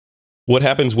What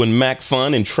happens when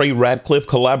Macphun and Trey Ratcliff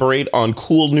collaborate on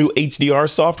cool new HDR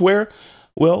software?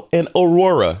 Well, an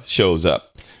Aurora shows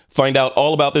up. Find out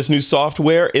all about this new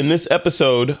software in this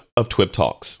episode of TWiP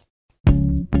Talks.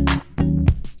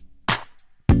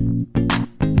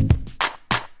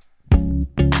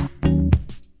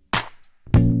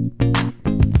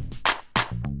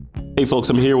 Hey folks,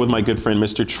 I'm here with my good friend,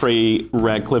 Mr. Trey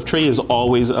Ratcliff. Trey is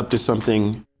always up to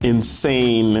something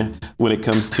insane when it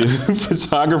comes to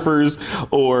photographers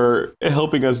or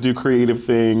helping us do creative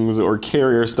things or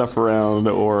carry our stuff around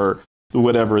or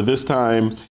whatever. This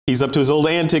time, he's up to his old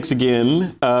antics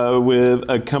again with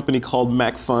a company called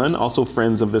Macphun, also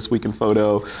friends of This Week in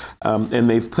Photo. And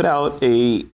they've put out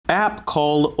a app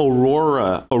called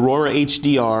Aurora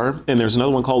HDR, and there's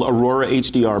another one called Aurora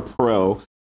HDR Pro.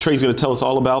 Trey's going to tell us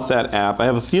all about that app. I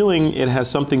have a feeling it has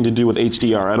something to do with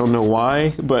HDR. I don't know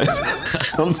why, but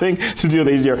something to do with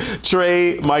HDR.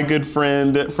 Trey, my good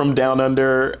friend from Down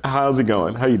Under, how's it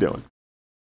going? How you doing?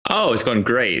 Oh, it's going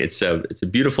great. It's a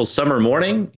beautiful summer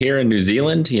morning here in New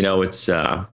Zealand. You know, it's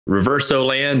reverso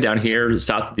land down here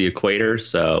south of the equator.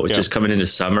 So it's just coming into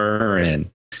summer and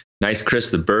nice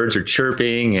crisp. The birds are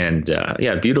chirping and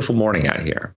beautiful morning out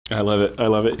here. I love it. I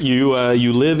love it. You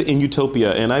live in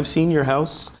Utopia, and I've seen your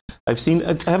house.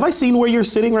 Have I seen where you're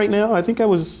sitting right now? I think I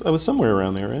was somewhere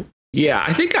around there, right? Yeah,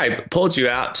 I think I pulled you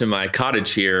out to my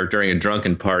cottage here during a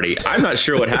drunken party. I'm not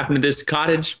sure what happened to this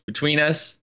cottage between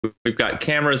us. We've got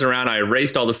cameras around. I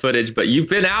erased all the footage, but you've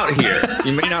been out here.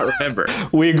 You may not remember.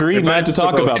 We agreed not to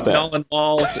talk about that.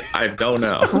 Involved? I don't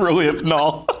know. Really,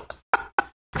 no.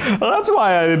 Well, that's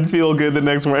why I didn't feel good the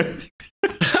next morning.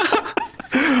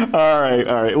 All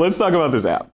right. Let's talk about this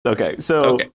app. Okay,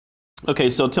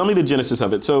 so tell me the genesis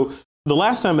of it. So the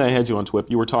last time that I had you on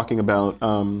TWiP, you were talking about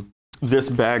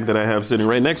this bag that I have sitting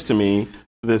right next to me,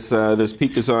 this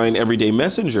Peak Design Everyday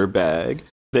Messenger bag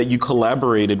that you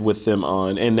collaborated with them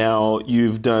on, and now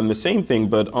you've done the same thing,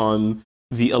 but on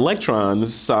the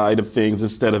electrons side of things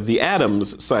instead of the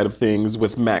atoms side of things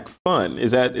with Macphun.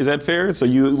 Is that fair? So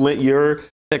you lent your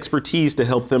expertise to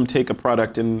help them take a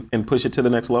product and push it to the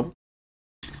next level?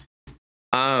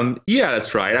 Yeah,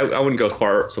 that's right. I wouldn't go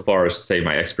so far as to say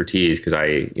my expertise, because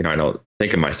I don't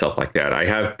think of myself like that. I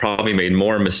have probably made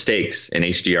more mistakes in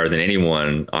HDR than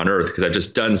anyone on earth because I've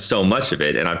just done so much of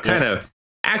it, and I've kind of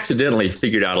accidentally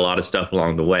figured out a lot of stuff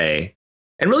along the way.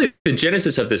 And really, the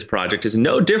genesis of this project is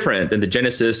no different than the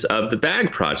genesis of the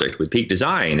bag project with Peak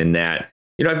Design, in that,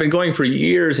 I've been going for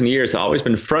years and years. I've always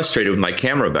been frustrated with my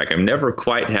camera bag. I've never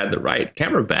quite had the right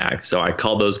camera bag. So I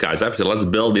called those guys up and said, let's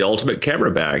build the ultimate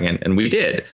camera bag. And we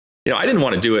did. I didn't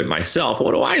want to do it myself.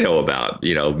 What do I know about,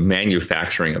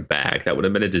 manufacturing a bag? That would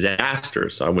have been a disaster.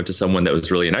 So I went to someone that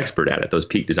was really an expert at it. Those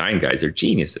Peak Design guys, they're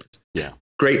geniuses. Yeah.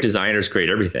 Great designers,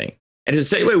 great everything. And it's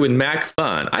the same way with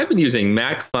Macphun. I've been using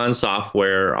Macphun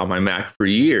software on my Mac for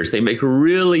years. They make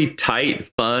really tight,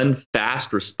 fun,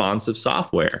 fast, responsive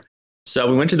software. So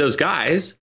we went to those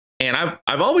guys, and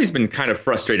I've always been kind of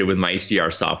frustrated with my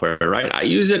HDR software, right? I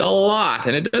use it a lot,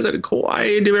 and it doesn't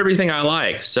quite do everything I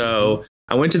like. So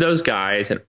I went to those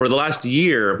guys, and for the last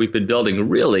year, we've been building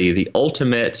really the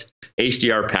ultimate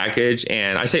HDR package.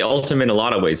 And I say ultimate in a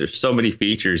lot of ways. There's so many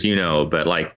features, but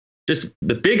like, just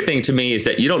the big thing to me is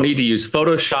that you don't need to use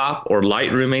Photoshop or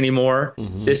Lightroom anymore.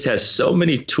 Mm-hmm. This has so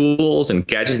many tools and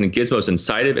gadgets and gizmos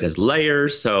inside of it. It has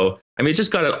layers. So, it's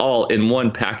just got it all in one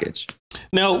package.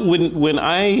 Now, when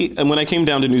I came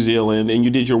down to New Zealand and you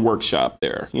did your workshop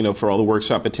there, for all the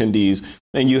workshop attendees,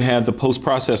 and you had the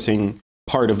post-processing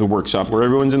part of the workshop where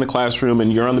everyone's in the classroom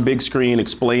and you're on the big screen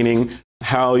explaining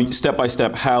how, step by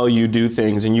step, how you do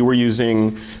things. And you were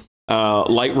using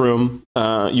Lightroom,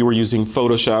 you were using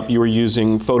Photoshop, you were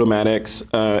using Photomatics,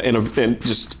 and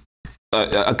just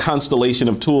a constellation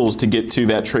of tools to get to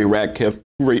that Trey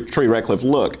Ratcliff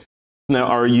look.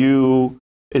 Now,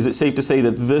 is it safe to say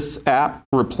that this app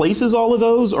replaces all of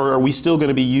those, or are we still going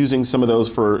to be using some of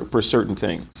those for certain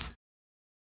things?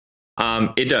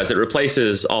 It does. It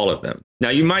replaces all of them. Now,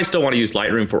 you might still want to use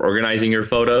Lightroom for organizing your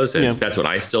photos, and that's what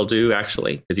I still do,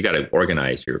 actually, because you got to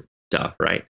organize your stuff,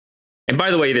 right? And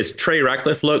by the way, this Trey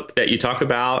Ratcliff look that you talk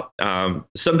about,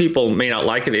 some people may not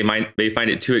like it. They may find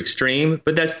it too extreme,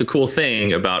 but that's the cool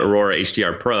thing about Aurora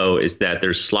HDR Pro, is that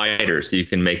there's sliders, so you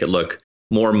can make it look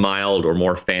more mild or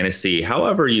more fantasy,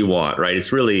 however you want, right?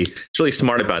 It's really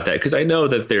smart about that, because I know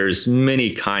that there's many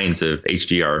kinds of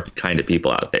HDR kind of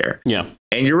people out there. Yeah.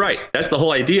 And you're right. That's the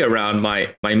whole idea around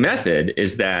my method,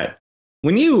 is that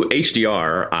when you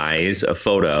HDR-ize a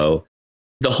photo,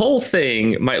 the whole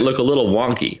thing might look a little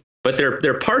wonky, but there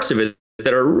are parts of it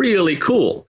that are really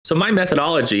cool. So my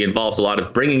methodology involves a lot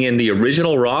of bringing in the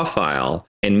original raw file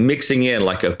and mixing in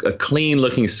like a clean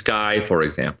looking sky, for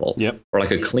example, or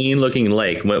like a clean looking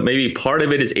lake. Maybe part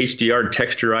of it is HDR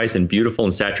texturized and beautiful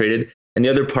and saturated, and the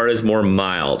other part is more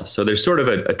mild. So there's sort of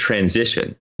a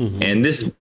transition. And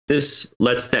this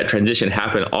lets that transition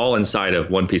happen all inside of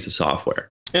one piece of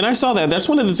software. And I saw that. That's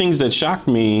one of the things that shocked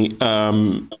me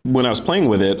when I was playing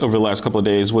with it over the last couple of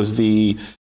days was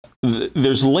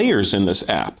there's layers in this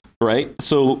app, right?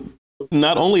 So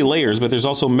not only layers, but there's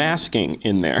also masking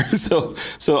in there. So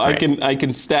right. I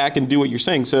can stack and do what you're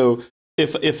saying. So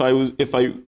if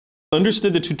I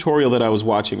understood the tutorial that I was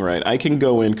watching right, I can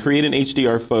go in, create an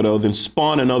HDR photo, then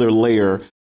spawn another layer.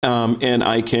 And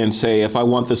I can say if I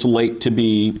want this lake to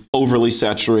be overly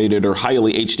saturated or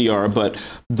highly HDR, but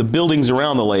the buildings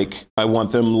around the lake, I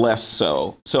want them less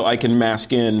so. So I can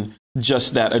mask in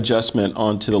just that adjustment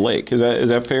onto the lake. Is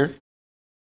that fair?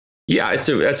 Yeah,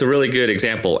 that's a really good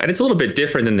example. And it's a little bit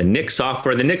different than the NIC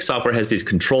software. The NIC software has these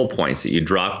control points that you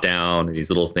drop down, these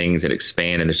little things that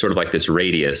expand, and there's sort of like this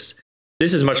radius.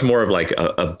 This is much more of like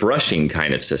a brushing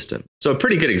kind of system. So a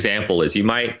pretty good example is you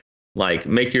might like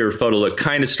make your photo look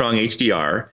kind of strong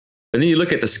HDR, but then you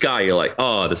look at the sky, you're like,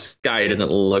 oh, the sky doesn't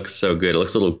look so good. It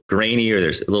looks a little grainy or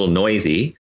there's a little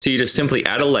noisy. So you just simply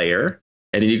add a layer,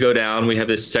 and then you go down. We have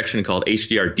this section called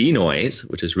HDR denoise,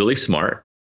 which is really smart.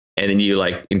 And then you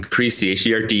like increase the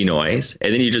HDR denoise,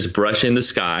 and then you just brush in the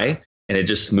sky, and it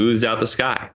just smooths out the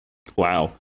sky.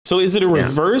 Wow. So is it a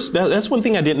reverse? That's one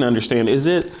thing I didn't understand.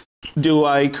 Do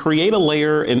I create a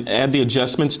layer and add the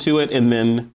adjustments to it and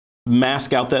then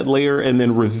mask out that layer and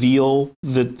then reveal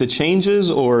the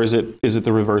changes, or is it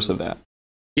the reverse of that?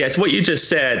 Yeah, it's what you just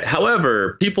said.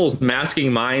 However, people's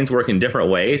masking minds work in different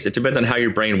ways. It depends on how your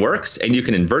brain works, and you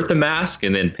can invert the mask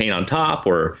and then paint on top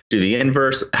or do the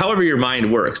inverse. However your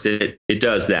mind works, it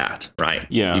does that, right?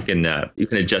 Yeah. You can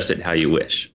adjust it how you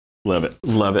wish. Love it.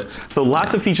 Love it. So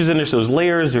lots of features in there. So there's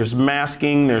layers, there's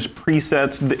masking, there's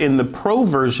presets. In the Pro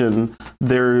version,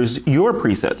 there's your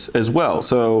presets as well.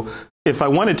 So if I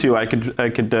wanted to, I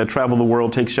could travel the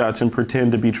world, take shots, and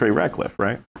pretend to be Trey Ratcliff,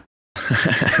 right?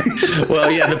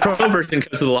 Well, yeah, the Pro version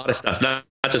comes with a lot of stuff, not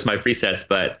just my presets,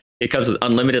 but it comes with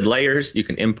unlimited layers. You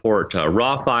can import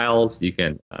raw files. You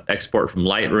can export from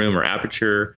Lightroom or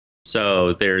Aperture.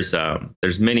 So there's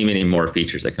many, many more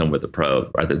features that come with the Pro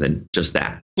rather than just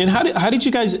that. And how did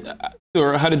you guys,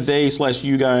 or how did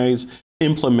they/you guys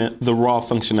implement the raw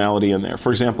functionality in there?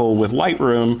 For example, with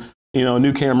Lightroom, a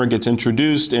new camera gets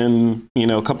introduced in,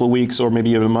 a couple of weeks or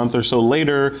maybe even a month or so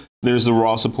later, there's the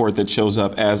raw support that shows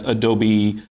up as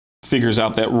Adobe figures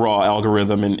out that raw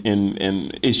algorithm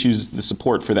and issues the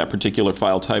support for that particular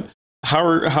file type.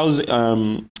 How's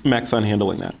Macphun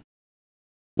handling that?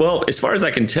 Well, as far as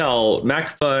I can tell,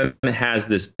 Macphun has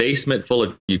this basement full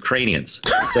of Ukrainians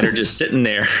that are just sitting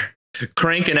there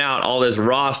cranking out all this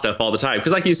raw stuff all the time.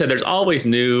 Because like you said, there's always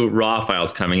new raw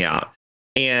files coming out.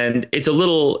 And it's a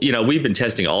little, we've been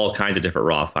testing all kinds of different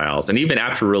raw files. And even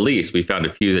after release, we found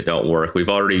a few that don't work. We've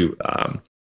already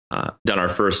done our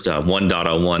first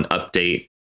 1.01 update.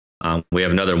 We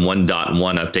have another 1.1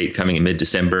 update coming in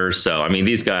mid-December. So, I mean,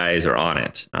 these guys are on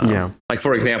it. Like,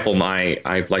 for example,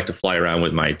 I like to fly around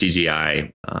with my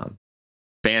DJI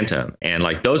Phantom. And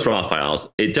like those raw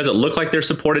files, it doesn't look like they're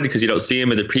supported because you don't see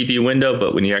them in the preview window.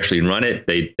 But when you actually run it,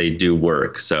 they do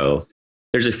work. So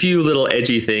there's a few little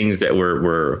edgy things that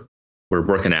we're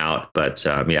working out, but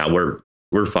yeah, we're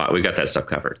fine. We got that stuff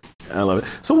covered. I love it.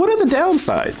 So what are the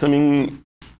downsides? I mean,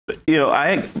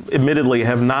 I admittedly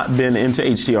have not been into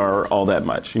HDR all that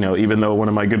much. Even though one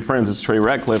of my good friends is Trey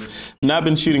Ratcliff, not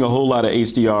been shooting a whole lot of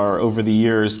HDR over the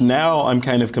years. Now I'm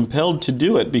kind of compelled to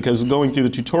do it because going through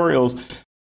the tutorials.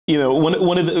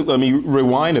 Let me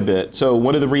rewind a bit. So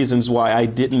one of the reasons why I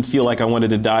didn't feel like I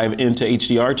wanted to dive into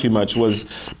HDR too much was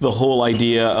the whole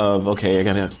idea of, okay,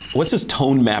 what's this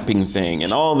tone mapping thing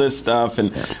and all this stuff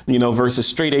and, versus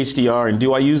straight HDR. And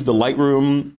do I use the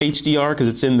Lightroom HDR because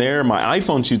it's in there? My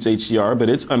iPhone shoots HDR, but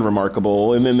it's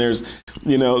unremarkable. And then there's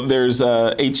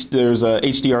HDR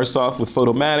soft with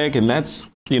Photomatic, and that's,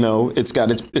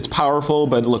 it's powerful,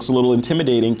 but it looks a little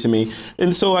intimidating to me.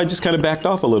 And so I just kind of backed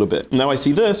off a little bit. Now I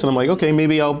see this and I'm like, okay,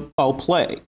 maybe I'll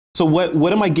play. So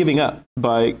what am I giving up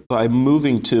by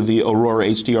moving to the Aurora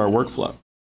HDR workflow?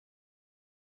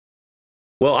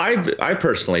 Well, I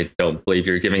personally don't believe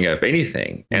you're giving up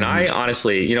anything. And I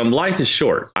honestly, life is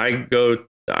short. I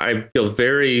feel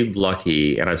very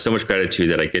lucky and I have so much gratitude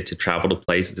that I get to travel to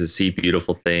places and see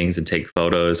beautiful things and take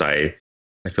photos. I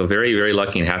feel very, very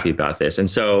lucky and happy about this. And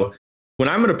so when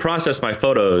I'm going to process my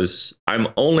photos, I'm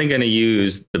only going to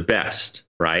use the best,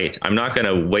 right? I'm not going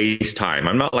to waste time.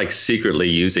 I'm not like secretly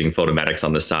using Photomatix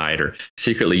on the side or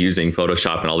secretly using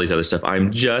Photoshop and all these other stuff.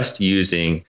 I'm just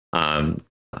using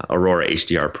Aurora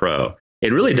HDR Pro.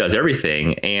 It really does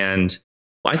everything. And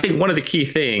I think one of the key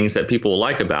things that people will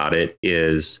like about it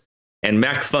is, and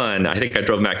Macphun, I think I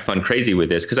drove Macphun crazy with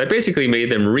this because I basically made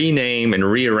them rename and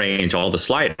rearrange all the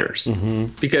sliders.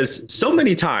 Because so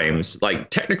many times, like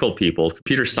technical people,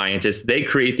 computer scientists, they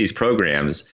create these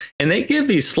programs and they give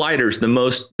these sliders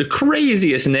the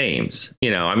craziest names. You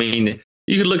know, I mean,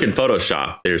 you could look in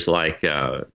Photoshop. There's like,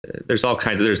 there's all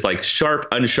kinds of, there's like sharp,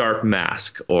 unsharp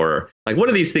mask, or like, what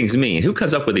do these things mean? Who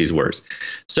comes up with these words?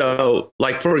 So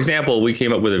like, for example, we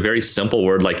came up with a very simple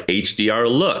word like HDR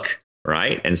look.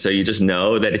 Right. And so you just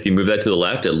know that if you move that to the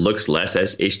left, it looks less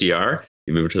as HDR.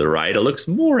 You move it to the right, it looks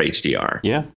more HDR.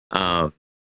 Yeah.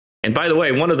 And by the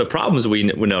way, one of the problems we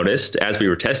noticed as we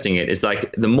were testing it is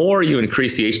like the more you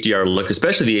increase the HDR look,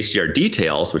 especially the HDR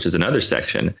details, which is another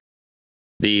section,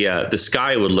 the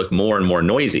sky would look more and more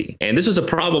noisy. And this was a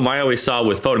problem I always saw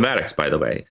with Photomatix, by the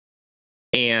way.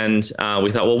 And we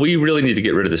thought, well, we really need to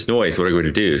get rid of this noise. What are we going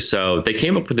to do? So they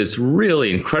came up with this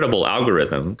really incredible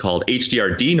algorithm called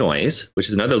HDR denoise, which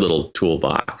is another little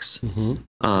toolbox.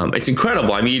 It's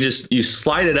incredible. I mean, you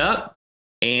slide it up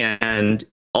and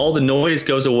all the noise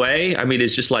goes away. I mean,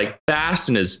 it's just like fast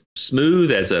and as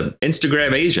smooth as an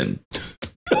Instagram Asian.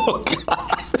 Oh, God.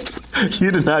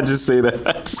 You did not just say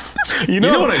that. You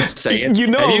know what I'm saying. You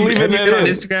know, have I'm leaving you that been in. on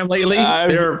Instagram lately?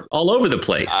 They're all over the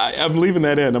place. I'm leaving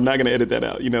that in. I'm not going to edit that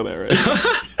out. You know that,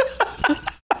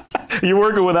 right? You're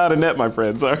working without a net, my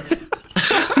friend. Sorry.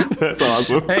 That's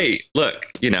awesome. Hey, look,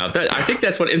 you know, I think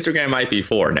that's what Instagram might be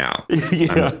for now.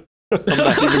 Yeah. I'm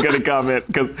not even going to comment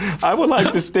because I would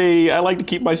like to stay. I like to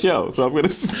keep my show. So I'm going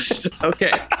to.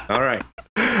 Okay. All right.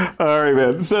 All right,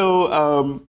 man.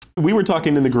 So, we were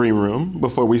talking in the green room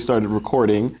before we started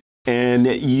recording, and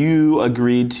you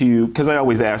agreed to, because I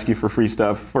always ask you for free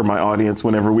stuff for my audience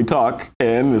whenever we talk,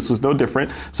 and this was no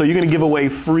different. So you're going to give away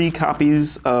free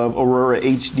copies of Aurora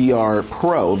HDR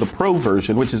Pro, the Pro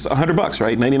version, which is $100,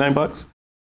 right? $99?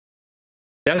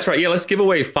 That's right. Yeah, let's give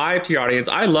away 5 to your audience.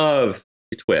 I love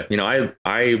TWiP. You know,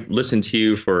 I listened to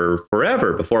you for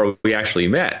forever before we actually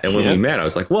met. And when we met, I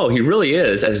was like, whoa, he really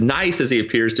is as nice as he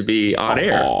appears to be on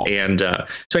air. And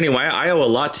so anyway, I owe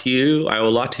a lot to you. I owe a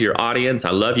lot to your audience.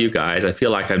 I love you guys. I feel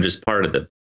like I'm just part of the,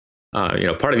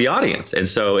 part of the audience. And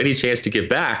so any chance to give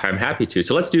back, I'm happy to.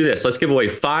 So let's do this. Let's give away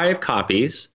 5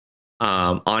 copies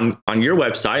on your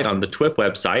website, on the TWiP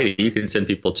website. You can send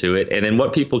people to it. And then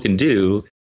what people can do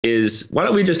is, why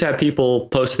don't we just have people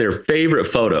post their favorite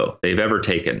photo they've ever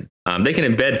taken? They can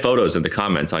embed photos in the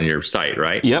comments on your site,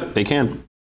 right? Yep, they can.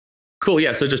 Cool.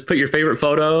 Yeah. So just put your favorite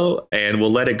photo and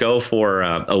we'll let it go for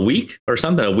a week or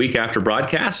something, a week after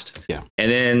broadcast. Yeah.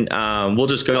 And then we'll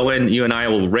just go in, you and I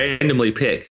will randomly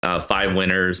pick 5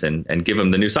 winners and give them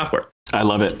the new software. I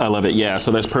love it. I love it. Yeah. So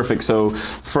that's perfect. So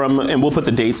and we'll put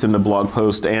the dates in the blog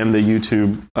post and the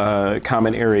YouTube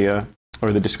comment area,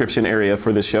 or the description area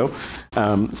for this show.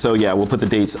 So yeah, we'll put the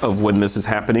dates of when this is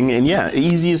happening. And yeah,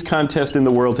 easiest contest in the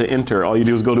world to enter. All you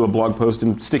do is go to a blog post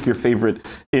and stick your favorite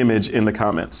image in the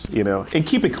comments, and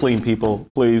keep it clean, people,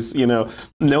 please. No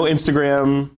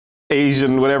Instagram,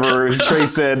 Asian, whatever Trey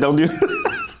said, don't do.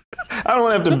 I don't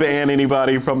want to have to ban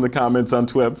anybody from the comments on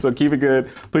TWiP. So keep it good.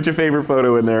 Put your favorite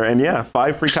photo in there, and yeah,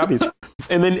 5 free copies.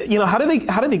 And then how do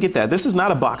they get that? This is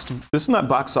not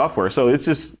boxed software. So it's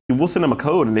just, we'll send them a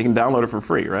code and they can download it for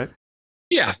free, right?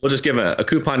 Yeah, we'll just give them a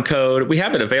coupon code. We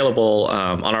have it available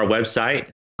on our website,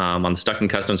 on the Stuck in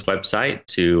Customs website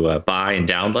to buy and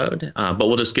download. But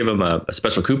we'll just give them a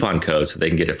special coupon code so they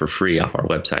can get it for free off our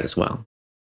website as well.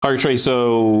 All right, Trey,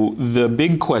 so the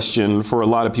big question for a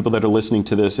lot of people that are listening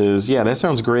to this is, yeah, that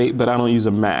sounds great, but I don't use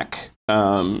a Mac.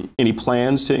 Any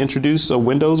plans to introduce a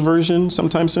Windows version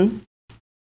sometime soon?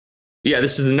 Yeah,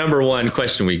 this is the #1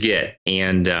 question we get.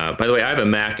 And by the way, I have a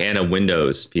Mac and a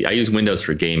Windows. I use Windows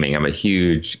for gaming. I'm a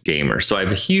huge gamer, so I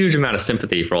have a huge amount of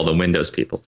sympathy for all the Windows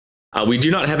people. We do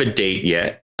not have a date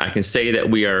yet. I can say that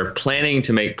we are planning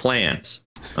to make plans.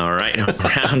 All right,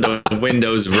 around a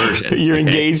Windows version. You're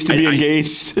engaged to be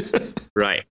engaged.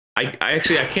 Right. I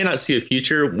cannot see a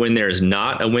future when there's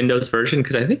not a Windows version,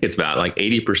 because I think it's about like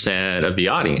 80% of the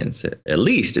audience, at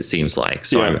least it seems like.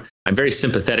 So yeah. I'm very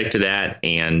sympathetic to that.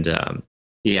 And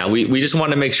we just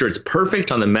want to make sure it's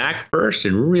perfect on the Mac first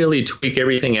and really tweak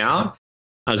everything out,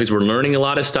 because we're learning a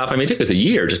lot of stuff. I mean, it took us a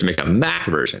year just to make a Mac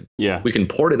version. Yeah. We can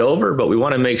port it over, but we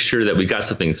want to make sure that we got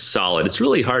something solid. It's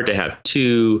really hard to have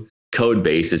 2 code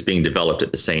base is being developed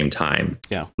at the same time.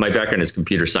 Yeah. My background is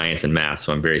computer science and math,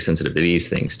 so I'm very sensitive to these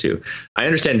things too. I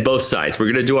understand both sides. We're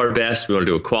going to do our best. We want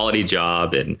to do a quality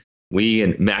job, and we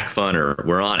and Macphun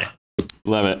we're on it.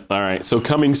 Love it. All right. So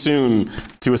coming soon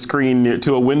to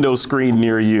a window screen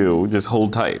near you. Just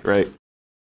hold tight, right?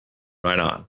 Right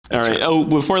on. That's all right. Oh,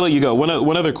 before I let you go,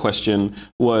 one other question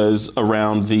was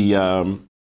around the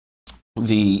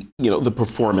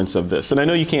performance of this. And I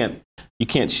know you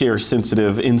can't share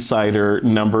sensitive insider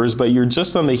numbers, but you're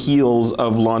just on the heels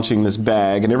of launching this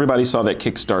bag, and everybody saw that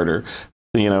Kickstarter,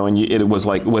 and it was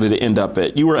like, what did it end up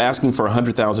at? You were asking for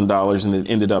 $100,000 and it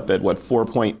ended up at what,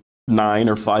 4.9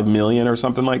 or 5 million or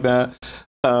something like that.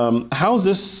 How's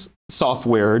this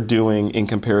software doing in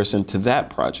comparison to that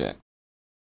project?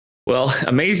 Well,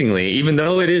 amazingly, even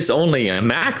though it is only a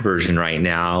Mac version right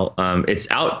now, it's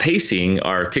outpacing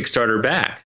our Kickstarter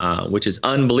bag, which is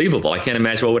unbelievable. I can't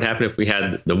imagine what would happen if we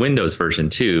had the Windows version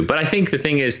too. But I think the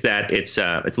thing is that it's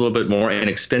a little bit more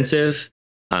inexpensive.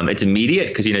 It's immediate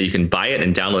because you can buy it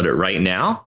and download it right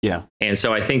now. Yeah. And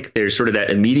so I think there's sort of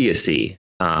that immediacy,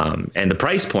 and the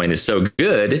price point is so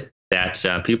good that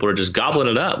people are just gobbling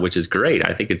it up, which is great.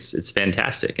 I think it's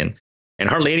fantastic. And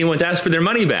hardly anyone's asked for their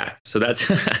money back. So that's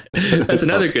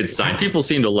another good sign. People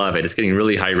seem to love it. It's getting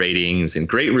really high ratings and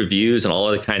great reviews on all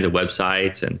other kinds of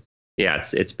websites. And yeah,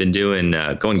 it's been going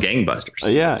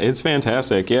gangbusters. Yeah, it's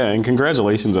fantastic. Yeah, and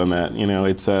congratulations on that.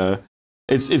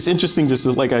 It's interesting just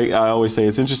to, like I always say,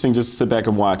 it's interesting just to sit back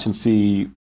and watch and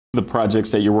see the projects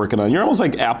that you're working on. You're almost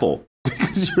like Apple.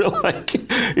 Because you're like,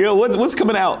 what's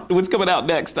coming out? What's coming out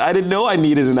next? I didn't know I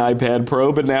needed an iPad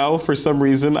Pro, but now for some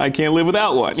reason I can't live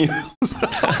without one.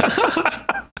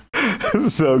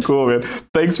 So cool, man.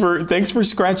 Thanks for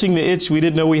scratching the itch we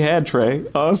didn't know we had, Trey.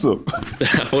 Awesome.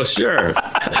 Well, sure.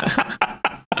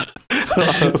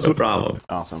 No problem.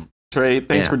 Awesome. Trey,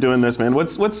 thanks for doing this, man.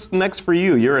 What's next for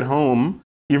you? You're at home.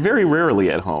 You're very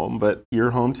rarely at home, but you're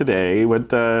home today.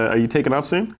 What are you taking off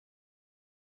soon?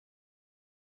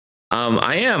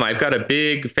 I am. I've got a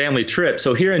big family trip.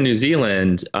 So here in New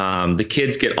Zealand, the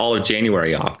kids get all of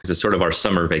January off because it's sort of our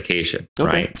summer vacation,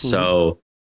 right? Mm-hmm. So,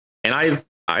 and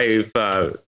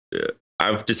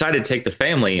I've decided to take the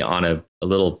family on a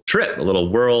little trip, a little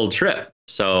world trip.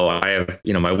 So I have,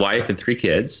 my wife and 3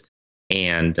 kids,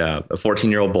 and a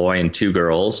 14-year-old boy and 2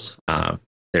 girls.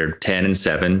 They're 10 and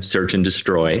 7, search and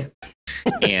destroy.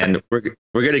 And we're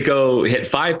going to go hit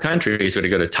 5 countries. We're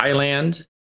going to go to Thailand.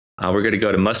 We're going to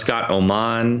go to Muscat,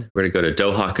 Oman. We're going to go to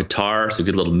Doha, Qatar. So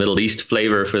get a little Middle East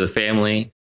flavor for the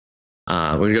family.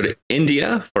 We're going to go to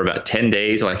India for about 10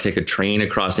 days. I'll like to take a train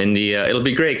across India. It'll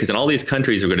be great because in all these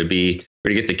countries, we're going to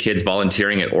get the kids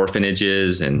volunteering at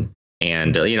orphanages and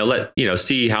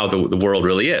see how the world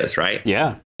really is, right?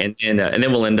 Yeah. And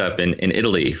then we'll end up in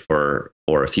Italy for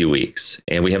a few weeks.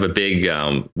 And we have a big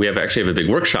actually have a big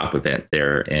workshop event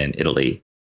there in Italy,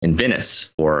 in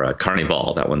Venice, for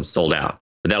Carnival. That one's sold out.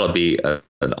 But that'll be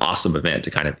an awesome event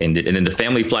to kind of end it. And then the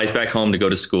family flies back home to go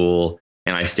to school,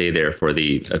 and I stay there for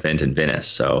the event in Venice.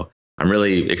 So I'm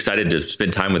really excited to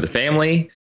spend time with the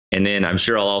family. And then I'm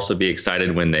sure I'll also be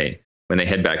excited when they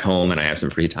head back home and I have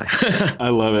some free time. I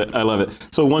love it.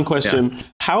 So one question,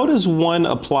 How does one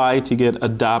apply to get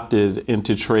adopted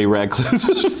into Trey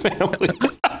Ratcliff's family?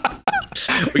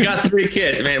 We got 3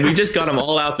 kids, man. We just got them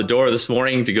all out the door this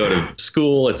morning to go to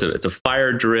school. It's a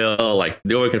fire drill. Like,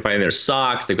 no one can find their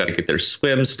socks. They've got to get their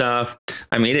swim stuff.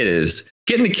 I mean, it is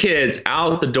getting the kids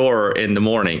out the door in the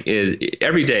morning is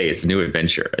every day. It's a new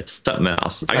adventure. It's something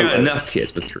else. I got enough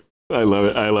kids with 3. I love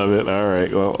it. All right.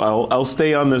 Well, I'll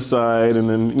stay on this side, and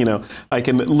then, I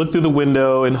can look through the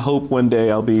window and hope one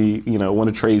day I'll be, one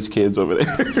of Trey's kids over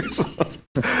there. So,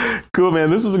 cool, man.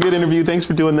 This is a good interview. Thanks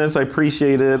for doing this. I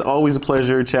appreciate it. Always a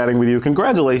pleasure chatting with you.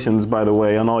 Congratulations, by the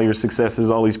way, on all your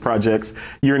successes, all these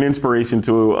projects. You're an inspiration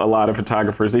to a lot of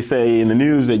photographers. They say in the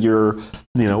news that you're,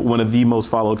 one of the most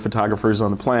followed photographers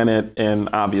on the planet, and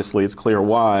obviously it's clear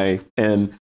why.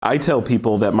 And I tell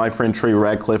people that my friend Trey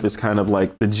Ratcliff is kind of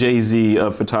like the Jay-Z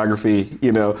of photography.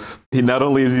 He not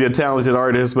only is he a talented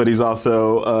artist, but he's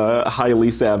also a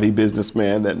highly savvy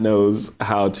businessman that knows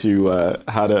how to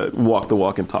walk the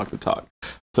walk and talk the talk.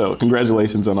 So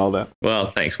congratulations on all that. Well,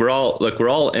 thanks. We're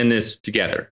all in this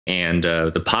together, and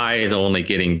the pie is only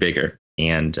getting bigger.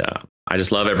 And I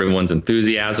just love everyone's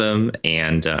enthusiasm.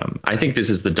 And I think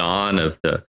this is the dawn of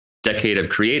the decade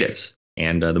of creatives.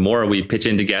 And the more we pitch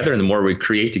in together and the more we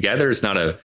create together, it's not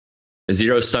a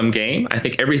zero-sum game. I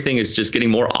think everything is just getting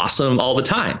more awesome all the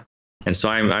time. And so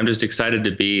I'm just excited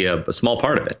to be a small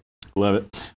part of it. Love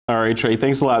it. All right, Trey,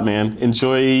 thanks a lot, man.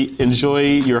 Enjoy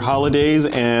your holidays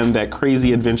and that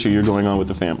crazy adventure you're going on with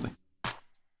the family.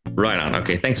 Right on.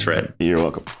 Okay. Thanks, Fred. You're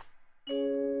welcome.